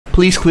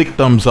Please click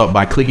thumbs up.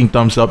 By clicking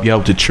thumbs up, you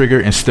help to trigger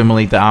and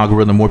stimulate the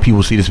algorithm. More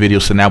people see this video,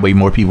 so that way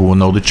more people will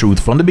know the truth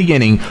from the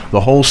beginning,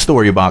 the whole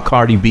story about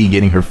Cardi B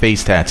getting her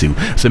face tattoo.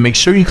 So make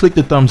sure you click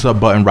the thumbs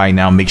up button right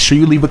now. Make sure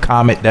you leave a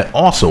comment. That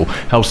also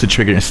helps to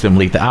trigger and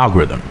stimulate the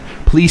algorithm.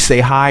 Please say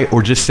hi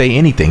or just say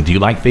anything. Do you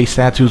like face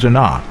tattoos or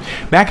not?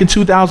 Back in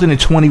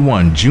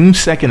 2021, June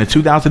 2nd of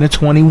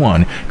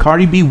 2021,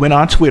 Cardi B went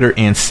on Twitter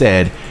and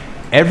said,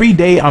 "Every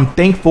day I'm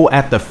thankful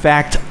at the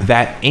fact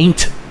that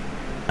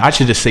I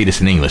should just say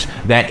this in English,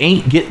 that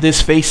ain't get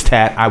this face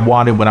tat I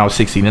wanted when I was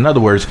 16. In other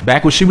words,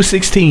 back when she was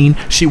 16,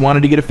 she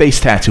wanted to get a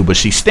face tattoo, but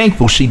she's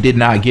thankful she did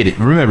not get it.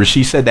 Remember,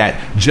 she said that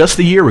just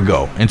a year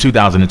ago in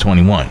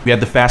 2021. We have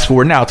to fast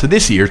forward now to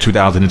this year,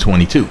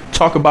 2022.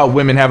 Talk about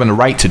women having the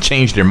right to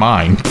change their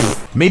mind.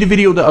 Made a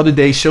video the other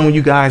day showing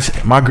you guys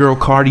my girl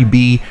Cardi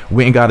B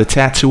went and got a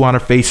tattoo on her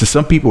face, and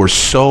some people are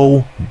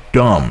so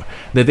dumb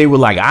that they were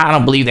like, I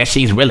don't believe that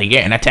she's really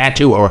getting a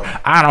tattoo, or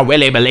I don't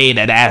really believe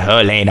that that's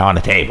her laying on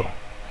the table.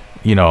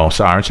 You know,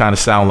 sorry, I'm trying to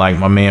sound like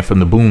my man from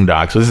the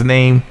Boondocks. What's his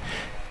name?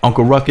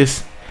 Uncle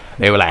Ruckus.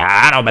 They were like,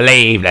 I don't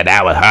believe that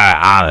that was her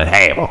on the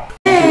table.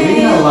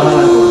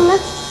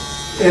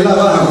 Es la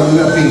baja con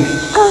una Pinky.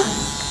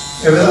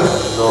 ¿Es verdad?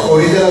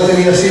 Ahorita la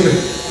tenía así,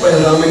 pues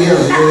la venía,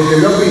 desde que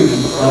vio a Pinky.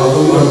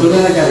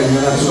 Cultura de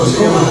cariño, eso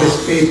se llama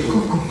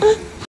respeto.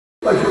 ¿Qué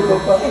pasó,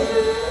 papá?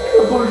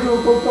 ¿Qué pasó,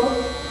 papá?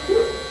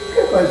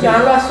 ¿Qué pasó? Ya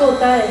lo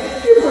azota,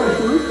 ¿Qué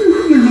pasó?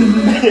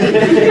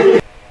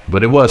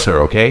 But it was her,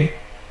 okay?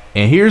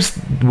 And here's,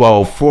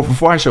 well,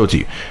 before I show it to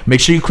you, make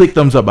sure you click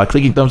thumbs up. By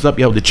clicking thumbs up,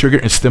 you help to trigger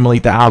and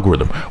stimulate the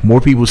algorithm. More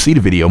people see the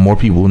video, more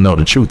people will know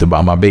the truth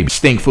about my baby.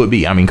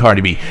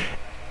 Cardi B.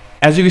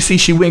 As you can see,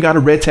 she went and got a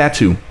red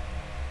tattoo.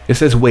 It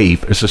says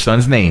Wave. It's her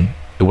son's name.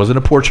 It wasn't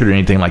a portrait or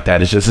anything like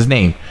that. It's just his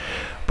name.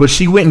 But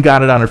she went and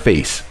got it on her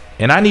face.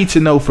 And I need to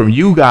know from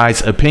you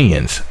guys'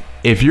 opinions.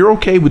 If you're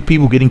okay with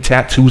people getting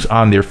tattoos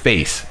on their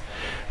face,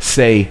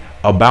 say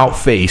about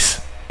face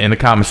in the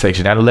comment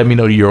section. That'll let me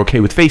know that you're okay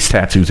with face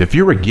tattoos. If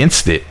you're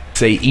against it,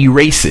 say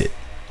erase it.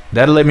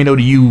 That'll let me know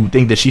that you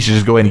think that she should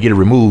just go ahead and get it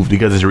removed,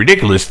 because it's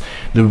ridiculous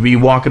to be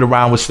walking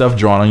around with stuff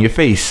drawn on your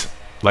face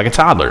like a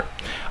toddler.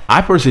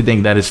 I personally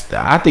think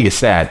I think it's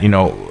sad. You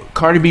know,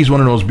 Cardi B is one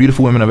of the most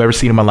beautiful women I've ever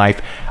seen in my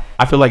life.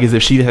 I feel like as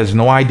if she has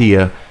no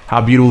idea how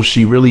beautiful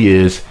she really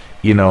is.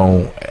 You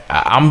know,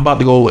 I'm about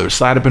to go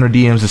slide up in her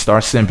DMs and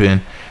start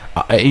simping.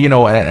 You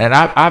know, and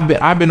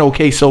I've been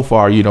okay so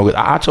far. You know,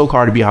 I told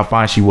Cardi B how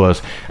fine she was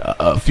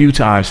a few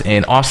times,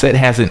 and Offset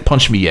hasn't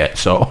punched me yet,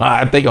 so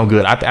I think I'm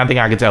good. I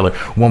think I can tell her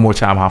one more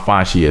time how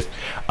fine she is.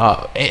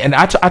 And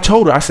I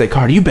told her, I said,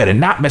 Cardi, you better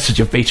not mess with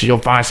your face with your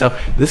fine self.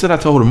 This is what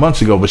I told her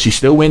months ago, but she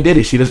still went and did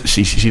it. She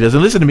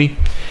doesn't listen to me.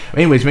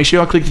 Anyways, make sure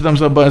y'all click the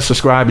thumbs up button,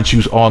 subscribe, and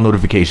choose all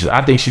notifications.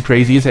 I think she's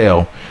crazy as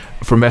hell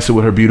for messing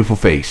with her beautiful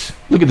face.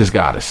 Look at this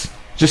goddess,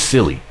 just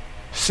silly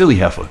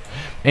heifer.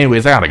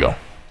 Anyways, I gotta go.